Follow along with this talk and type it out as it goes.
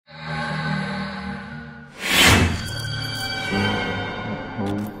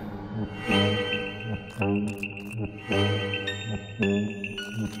Let's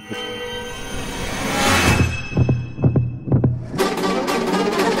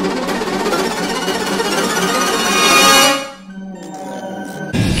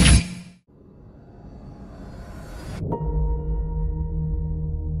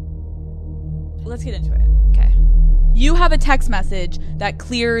get into it. Okay. You have a text message that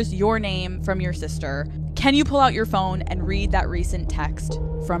clears your name from your sister. Can you pull out your phone and read that recent text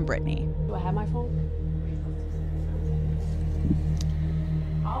from Brittany? Do I have my phone?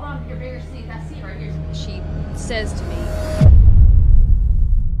 Hold on, your bigger seat. That seat right here. She says to me,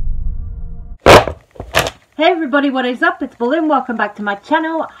 Hey everybody, what is up? It's LYNN. Welcome back to my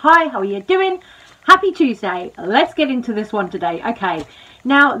channel. Hi, how are you doing? Happy Tuesday. Let's get into this one today. Okay,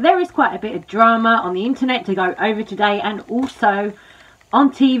 now there is quite a bit of drama on the internet to go over today, and also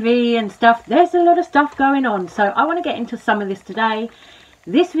on TV and stuff. There's a lot of stuff going on, so I want to get into some of this today.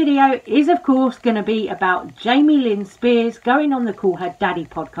 This video is of course going to be about Jamie Lynn Spears going on the Call Her Daddy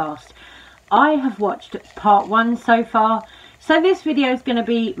podcast. I have watched part 1 so far, so this video is going to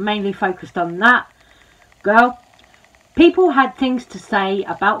be mainly focused on that. Girl, people had things to say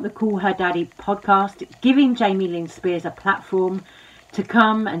about the Call Her Daddy podcast, giving Jamie Lynn Spears a platform to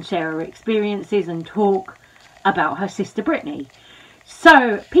come and share her experiences and talk about her sister Brittany.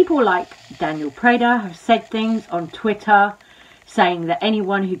 So people like Daniel Prader have said things on Twitter saying that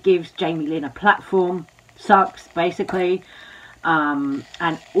anyone who gives Jamie Lynn a platform sucks, basically. And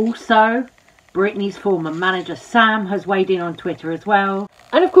also Brittany's former manager Sam has weighed in on Twitter as well.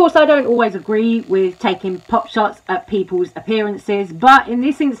 And of course I don't always agree with taking pop shots at people's appearances, but in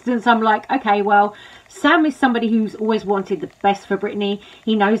this instance I'm like, okay, well, Sam is somebody who's always wanted the best for Brittany.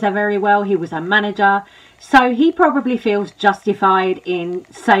 He knows her very well. He was her manager. So he probably feels justified in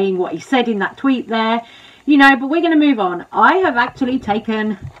saying what he said in that tweet there. You know, but we're going to move on. I have actually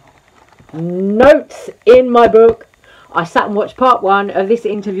taken notes in my book. I sat and watched part 1 of this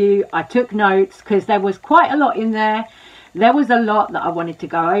interview. I took notes because there was quite a lot in there. There was a lot that I wanted to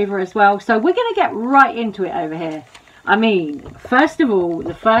go over as well. So we're going to get right into it over here. I mean, first of all,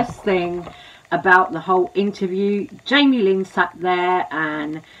 the first thing about the whole interview, Jamie Lynn sat there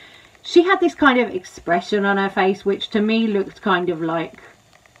and she had this kind of expression on her face which to me looked kind of like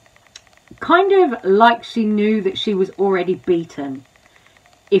she knew that she was already beaten,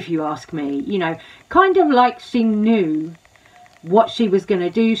 if you ask me. You know, kind of like she knew what she was going to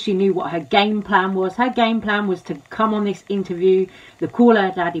do. She knew what her game plan was. Her game plan was to come on this interview, the Call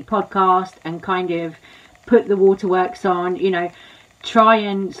Her Daddy podcast, and kind of put the waterworks on, you know, try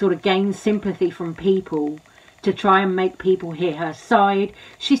and sort of gain sympathy from people, to try and make people hear her side.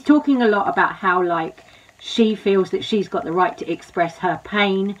 She's talking a lot about how, like, she feels that she's got the right to express her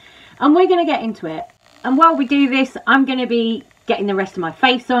pain, and we're going to get into it. And while we do this, I'm going to be getting the rest of my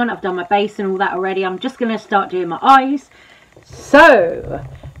face on. I've done my base and all that already. I'm just going to start doing my eyes. So,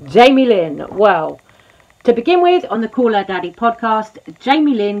 Jamie Lynn. Well, to begin with, on the Call Her Daddy podcast,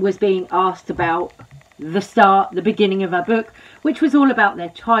 Jamie Lynn was being asked about the beginning of her book, which was all about their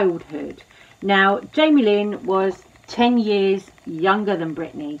childhood. Now, Jamie Lynn was 10 years younger than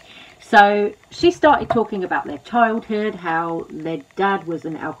Brittany. So she started talking about their childhood, how their dad was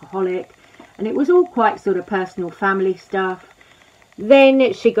an alcoholic, and it was all quite sort of personal family stuff.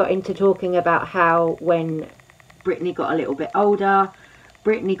 Then she got into talking about how when Brittany got a little bit older,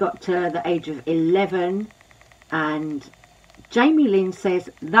 Brittany got to the age of 11, and Jamie Lynn says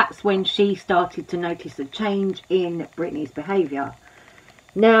that's when she started to notice a change in Brittany's behaviour.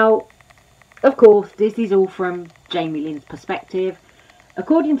 Now, of course, this is all from Jamie Lynn's perspective.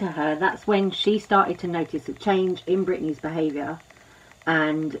 According to her, that's when she started to notice a change in Brittany's behaviour.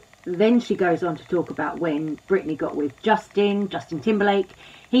 And then she goes on to talk about when Brittany got with Justin Timberlake.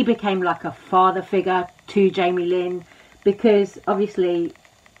 He became like a father figure to Jamie Lynn, because obviously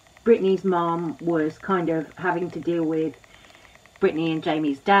Brittany's mom was kind of having to deal with Brittany and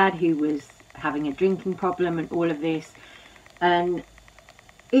Jamie's dad, who was having a drinking problem and all of this. And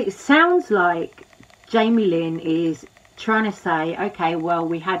it sounds like Jamie Lynn is trying to say, okay, well,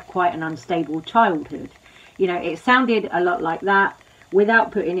 we had quite an unstable childhood. You know, it sounded a lot like that.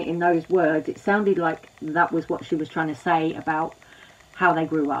 Without putting it in those words, it sounded like that was what she was trying to say about how they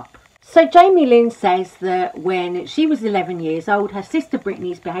grew up. So Jamie Lynn says that when she was 11 years old, her sister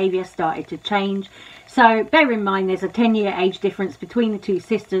Brittany's behaviour started to change. So bear in mind there's a 10-year age difference between the two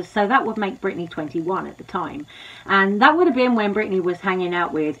sisters, so that would make Brittany 21 at the time. And that would have been when Brittany was hanging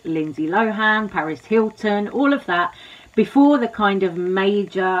out with Lindsay Lohan, Paris Hilton, all of that. before the kind of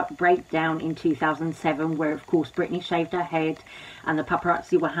major breakdown in 2007, where of course Britney shaved her head and the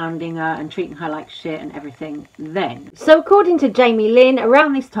paparazzi were hounding her and treating her like shit and everything then. So according to Jamie Lynn,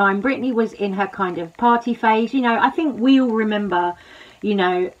 around this time Britney was in her kind of party phase. You know, I think we all remember, you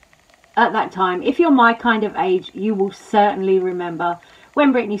know, at that time, if you're my kind of age, you will certainly remember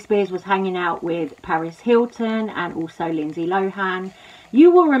when Britney Spears was hanging out with Paris Hilton and also Lindsay Lohan.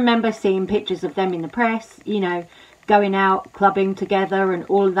 You will remember seeing pictures of them in the press, you know, going out clubbing together and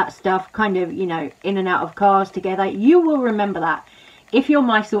all of that stuff, kind of, you know, in and out of cars together. You will remember that. If you're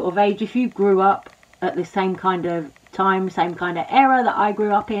my sort of age, if you grew up at the same kind of time, same kind of era that I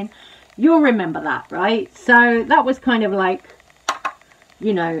grew up in, you'll remember that, right? So that was kind of like,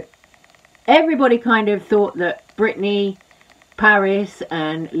 you know, everybody kind of thought that Britney, Paris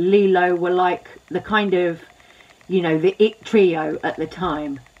and Lilo were like the kind of, you know, the it trio at the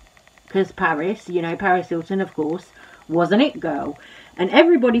time. Because Paris, you know, Paris Hilton, of course, was an it girl. And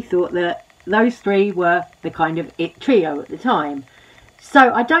everybody thought that those three were the kind of it trio at the time.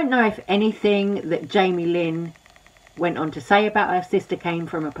 So I don't know if anything that Jamie Lynn went on to say about her sister came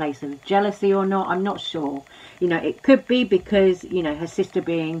from a place of jealousy or not. I'm not sure. You know, it could be because, you know, her sister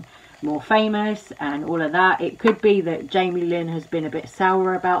being more famous and all of that. It could be that Jamie Lynn has been a bit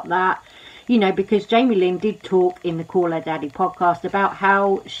sour about that. You know, because Jamie Lynn did talk in the Call Her Daddy podcast about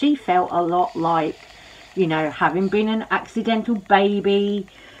how she felt a lot like, you know, having been an accidental baby,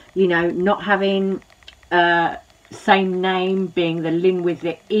 you know, not having same name, being the Lynn with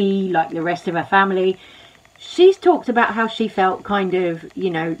the E like the rest of her family. She's talked about how she felt kind of, you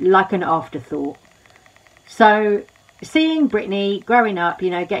know, like an afterthought. So seeing Britney growing up,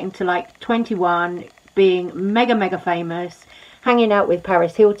 you know, getting to like 21, being mega famous, hanging out with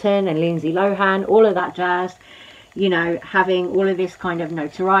Paris Hilton and Lindsay Lohan, all of that jazz, you know, having all of this kind of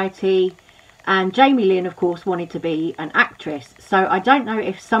notoriety. And Jamie Lynn, of course, wanted to be an actress. So I don't know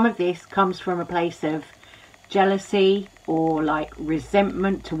if some of this comes from a place of jealousy or like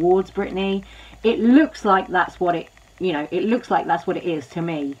resentment towards Britney. It looks like that's what it, you know, it looks like that's what it is to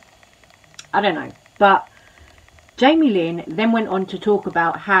me. I don't know. But Jamie Lynn then went on to talk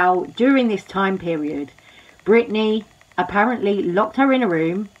about how during this time period, Britney apparently locked her in a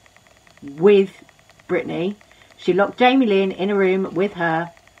room with Britney. She locked Jamie Lynn in a room with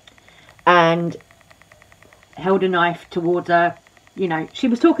her and held a knife towards her. You know, she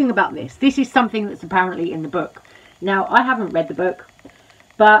was talking about this. This is something that's apparently in the book. Now, I haven't read the book,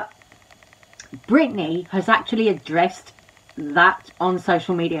 but Britney has actually addressed that on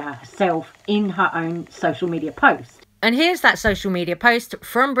social media herself in her own social media post. And here's that social media post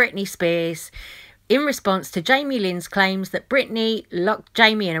from Britney Spears in response to Jamie Lynn's claims that Britney locked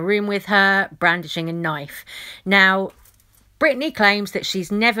Jamie in a room with her, brandishing a knife. Now, Britney claims that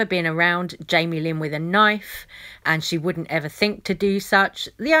she's never been around Jamie Lynn with a knife and she wouldn't ever think to do such.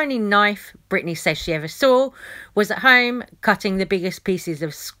 The only knife Britney says she ever saw was at home cutting the biggest pieces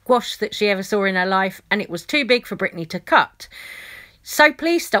of squash that she ever saw in her life, and it was too big for Britney to cut. So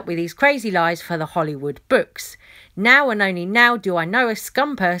please stop with these crazy lies for the Hollywood books. Now and only now do I know a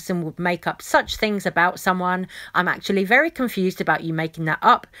scum person would make up such things about someone. I'm actually very confused about you making that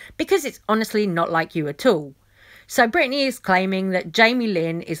up because it's honestly not like you at all. So Britney is claiming that Jamie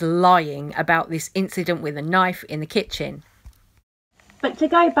Lynn is lying about this incident with a knife in the kitchen. But to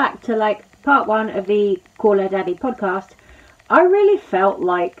go back to like part one of the Call Her Daddy podcast, I really felt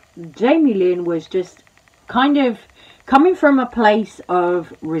like Jamie Lynn was just kind of coming from a place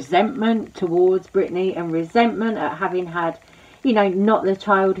of resentment towards Britney and resentment at having had, you know, not the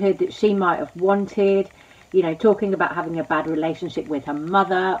childhood that she might have wanted, you know, talking about having a bad relationship with her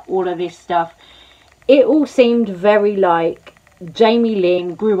mother, all of this stuff. It all seemed very like Jamie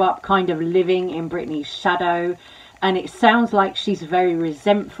Lynn grew up kind of living in Britney's shadow, and it sounds like she's very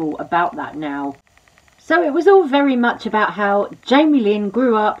resentful about that now. So it was all very much about how Jamie Lynn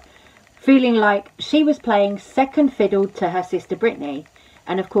grew up feeling like she was playing second fiddle to her sister Britney.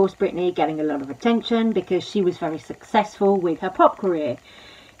 And of course Britney getting a lot of attention because she was very successful with her pop career.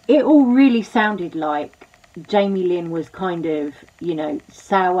 It all really sounded like Jamie Lynn was kind of, you know,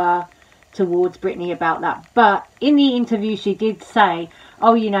 sour towards Britney about that. But in the interview she did say,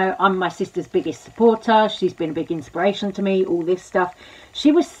 oh, you know, I'm my sister's biggest supporter, she's been a big inspiration to me, all this stuff.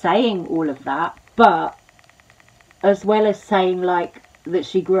 She was saying all of that, but as well as saying like that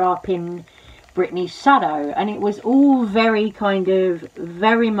she grew up in Britney's shadow, and it was all very kind of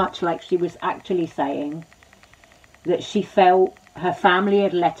very much like she was actually saying that she felt her family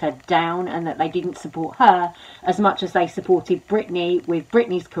had let her down and that they didn't support her as much as they supported Britney with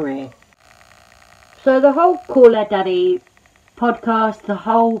Britney's career. So the whole Call Her Daddy podcast, the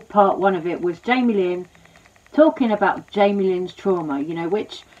whole part one of it was Jamie Lynn talking about Jamie Lynn's trauma, you know,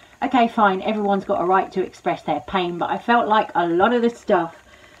 which, okay, fine, everyone's got a right to express their pain, but I felt like a lot of the stuff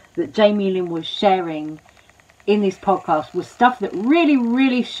that Jamie Lynn was sharing in this podcast was stuff that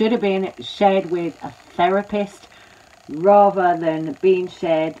really should have been shared with a therapist rather than being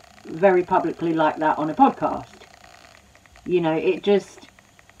shared very publicly like that on a podcast. You know,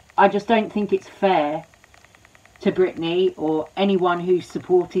 I just don't think it's fair to Britney or anyone who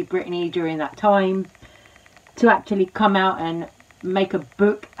supported Britney during that time to actually come out and make a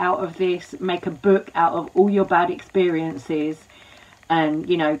book out of this, make a book out of all your bad experiences and,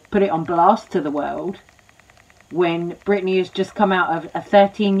 you know, put it on blast to the world when Britney has just come out of a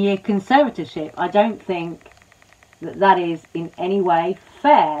 13-year conservatorship. I don't think that is in any way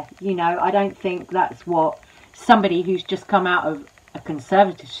fair. You know, I don't think that's what somebody who's just come out of a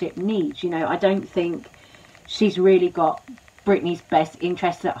conservatorship needs. You know, I don't think she's really got Britney's best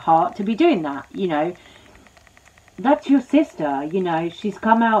interests at heart to be doing that. You know, that's your sister. You know, she's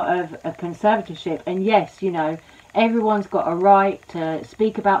come out of a conservatorship, and yes, you know, everyone's got a right to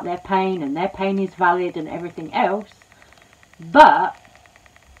speak about their pain, and their pain is valid and everything else, but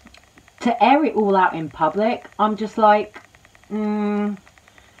to air it all out in public, I'm just like, you know,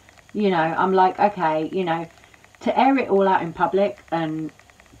 I'm like, okay, you know, to air it all out in public and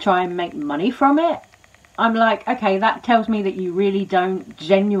try and make money from it, I'm like, okay, that tells me that you really don't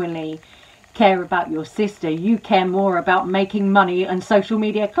genuinely care about your sister. You care more about making money and social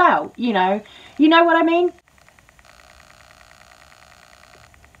media clout, you know what I mean?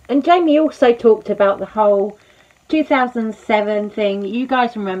 And Jamie also talked about the whole 2007 thing. You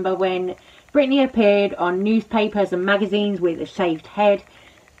guys remember when Britney appeared on newspapers and magazines with a shaved head.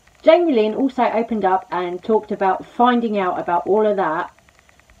 Jamie Lynn also opened up and talked about finding out about all of that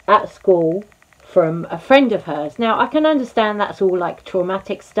at school from a friend of hers. Now, I can understand that's all like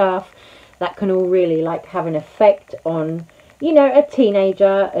traumatic stuff. That can all really like have an effect on, you know, a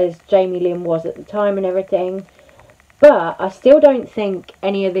teenager, as Jamie Lynn was at the time and everything. But I still don't think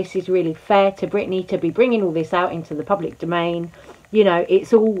any of this is really fair to Britney to be bringing all this out into the public domain. You know,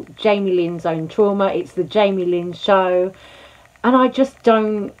 it's all Jamie Lynn's own trauma. It's the Jamie Lynn show. And I just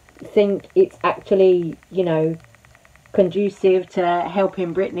don't think it's actually, you know, conducive to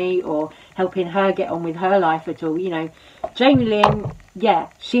helping Britney or helping her get on with her life at all. You know, Jamie Lynn, yeah,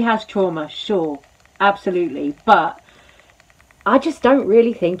 she has trauma, sure, absolutely. But I just don't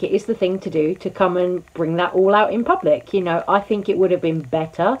really think it is the thing to do to come and bring that all out in public. You know, I think it would have been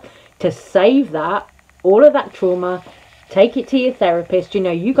better to save that, all of that trauma, take it to your therapist. You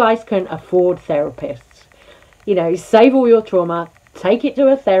know, you guys can afford therapists. You know, save all your trauma, take it to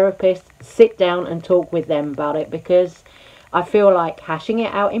a therapist, sit down and talk with them about it, because I feel like hashing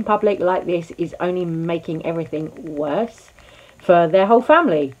it out in public like this is only making everything worse for their whole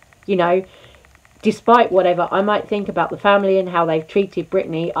family. You know, despite whatever I might think about the family and how they've treated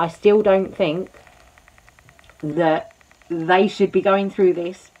Britney, I still don't think that they should be going through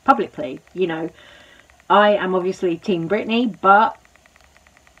this publicly. You know, I am obviously Team Britney, but,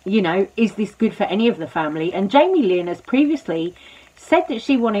 you know, is this good for any of the family? And Jamie Lynn has previously said that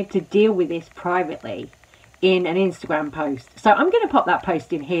she wanted to deal with this privately in an Instagram post. So I'm going to pop that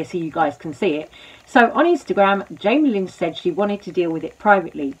post in here so you guys can see it. So on Instagram, Jamie Lynn said she wanted to deal with it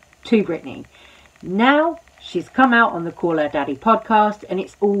privately to Britney. Now she's come out on the Call Her Daddy podcast and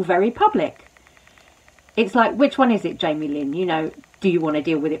it's all very public. It's like, which one is it, Jamie Lynn? You know, do you want to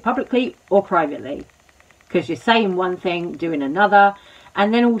deal with it publicly or privately? Because you're saying one thing, doing another.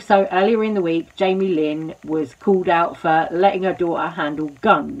 And then also earlier in the week, Jamie Lynn was called out for letting her daughter handle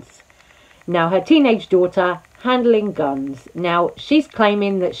guns. Now, her teenage daughter handling guns. Now, she's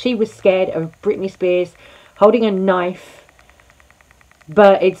claiming that she was scared of Britney Spears holding a knife,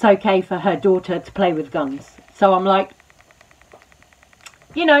 but it's okay for her daughter to play with guns. So I'm like,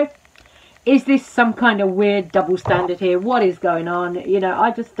 you know, is this some kind of weird double standard here? What is going on? You know,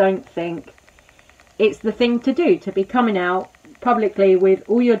 I just don't think it's the thing to do, to be coming out publicly with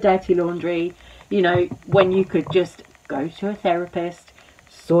all your dirty laundry, you know, when you could just go to a therapist,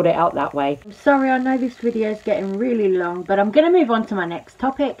 sort it out that way. I'm sorry, I know this video is getting really long, but I'm going to move on to my next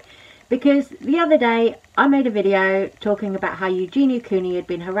topic. Because the other day, I made a video talking about how Eugenia Cooney had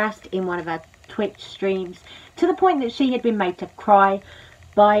been harassed in one of her Twitch streams to the point that she had been made to cry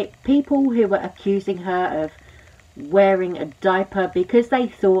by people who were accusing her of wearing a diaper because they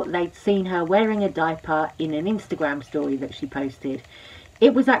thought they'd seen her wearing a diaper in an Instagram story that she posted.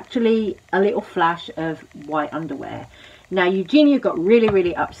 It was actually a little flash of white underwear. Now, Eugenia got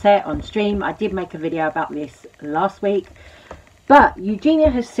really upset on stream. I did make a video about this last week. But Eugenia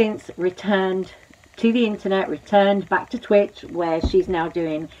has since returned to the internet, returned back to Twitch, where she's now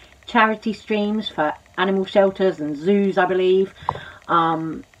doing charity streams for animal shelters and zoos, I believe.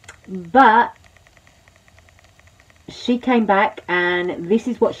 But she came back, and this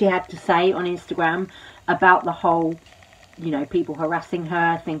is what she had to say on Instagram about the whole, you know, people harassing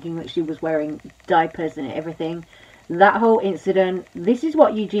her, thinking that she was wearing diapers and everything. That whole incident. This is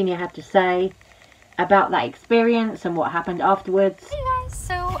what Eugenia had to say about that experience and what happened afterwards. Hey guys,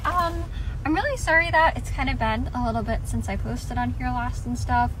 so I'm really sorry that it's kind of been a little bit since I posted on here last and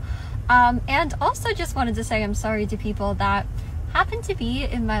stuff. And also just wanted to say I'm sorry to people that happened to be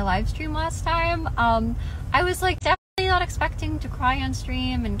in my live stream last time. I was like definitely not expecting to cry on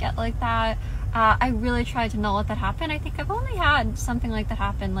stream and get like that. I really tried to not let that happen. I think I've only had something like that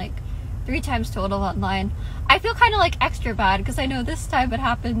happen like 3 times total online. I feel kind of like extra bad because I know this time it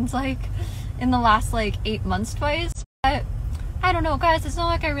happened like in the last like 8 months twice. But I don't know, guys, it's not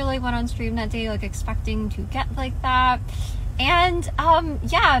like I really went on stream that day like expecting to get like that. And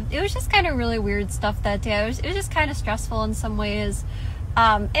yeah, it was just kind of really weird stuff that day. It was just kind of stressful in some ways.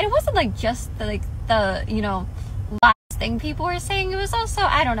 And it wasn't like just the you know, last thing people were saying. It was also,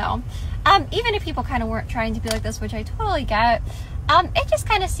 I don't know, even if people kind of weren't trying to be like this, which I totally get, it just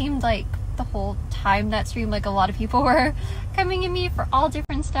kind of seemed like the whole time that stream, like a lot of people were coming at me for all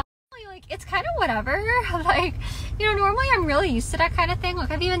different stuff. Like, it's kind of whatever. Like, you know, normally I'm really used to that kind of thing. Like,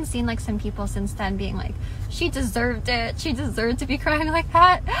 I've even seen like some people since then being like, she deserved it, she deserved to be crying like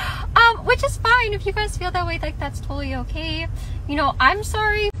that, which is fine. If you guys feel that way, like, that's totally okay. You know, I'm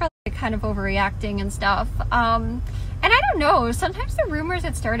sorry for like kind of overreacting and stuff. And I don't know, sometimes the rumors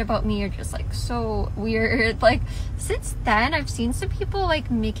that start about me are just like so weird. Like, since then I've seen some people like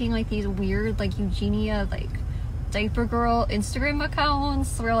making like these weird like Eugenia like diaper girl Instagram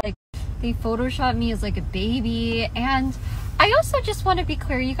accounts where like they Photoshop me as like a baby. And I also just want to be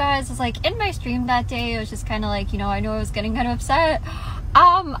clear, you guys, is like in my stream that day, I was just kind of like, you know, I know I was getting kind of upset.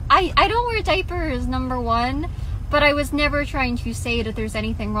 I don't wear diapers, number one, but I was never trying to say that there's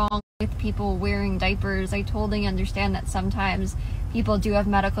anything wrong with people wearing diapers. I totally understand that sometimes people do have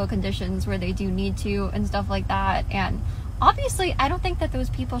medical conditions where they do need to and stuff like that. And obviously, I don't think that those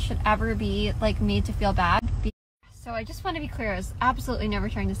people should ever be like made to feel bad. So I just want to be clear, I was absolutely never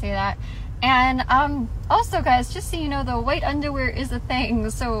trying to say that. And also, guys, just so you know, the white underwear is a thing.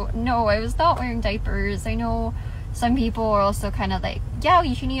 So no, I was not wearing diapers. I know some people are also kind of like, yeah,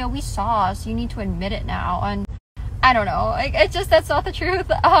 Eugenia, we saw, so you need to admit it now. And I don't know, it just, that's not the truth.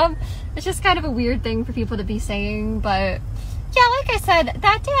 It's just kind of a weird thing for people to be saying. But yeah, like I said,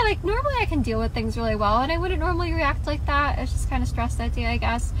 that day, like, normally I can deal with things really well, and I wouldn't normally react like that. I was just kind of stressed that day, I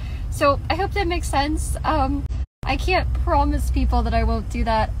guess. So I hope that makes sense. I can't promise people that I won't do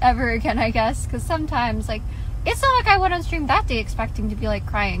that ever again, I guess, because sometimes, like, it's not like I went on stream that day expecting to be, like,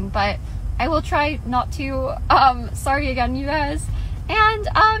 crying, but I will try not to. Sorry again, you guys. And,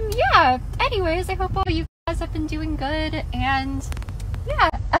 yeah, anyways, I hope all you guys have been doing good, and, yeah.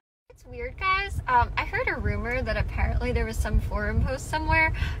 It's weird, guys. I heard a rumor that apparently there was some forum post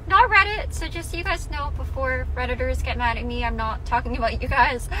somewhere, not Reddit, so just so you guys know, before Redditors get mad at me, I'm not talking about you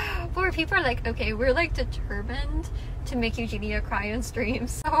guys, where people are like, okay, we're like determined to make Eugenia cry on stream,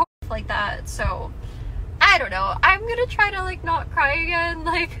 so like that. So I don't know, I'm gonna try to like not cry again,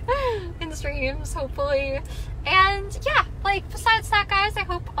 like in streams, hopefully. And yeah, like besides that, guys, I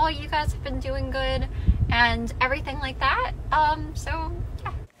hope all you guys have been doing good and everything like that. So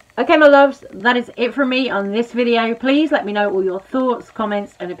yeah. Okay, my loves, that is it from me on this video. Please let me know all your thoughts,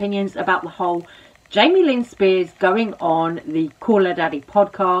 comments and opinions about the whole Jamie Lynn Spears going on the Call Her Daddy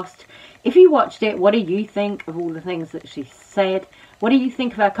podcast. If you watched it, what do you think of all the things that she said? What do you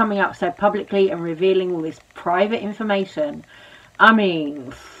think of her coming out so publicly and revealing all this private information? I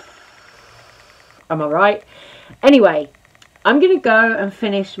mean, am I right? Anyway, I'm going to go and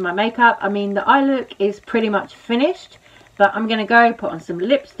finish my makeup. I mean, the eye look is pretty much finished. But I'm going to go put on some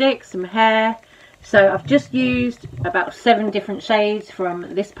lipstick, some hair. So I've just used about 7 different shades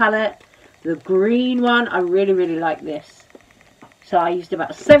from this palette. The green one, I really, really like this. So I used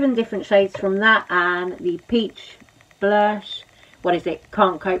about 7 different shades from that. And the peach blush, what is it?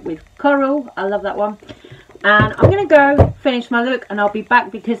 Can't Cope with Coral. I love that one. And I'm going to go finish my look and I'll be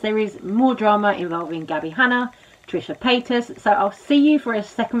back because there is more drama involving Gabby Hanna, Trisha Paytas. So I'll see you for a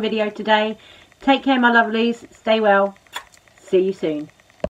second video today. Take care, my lovelies. Stay well. See you soon.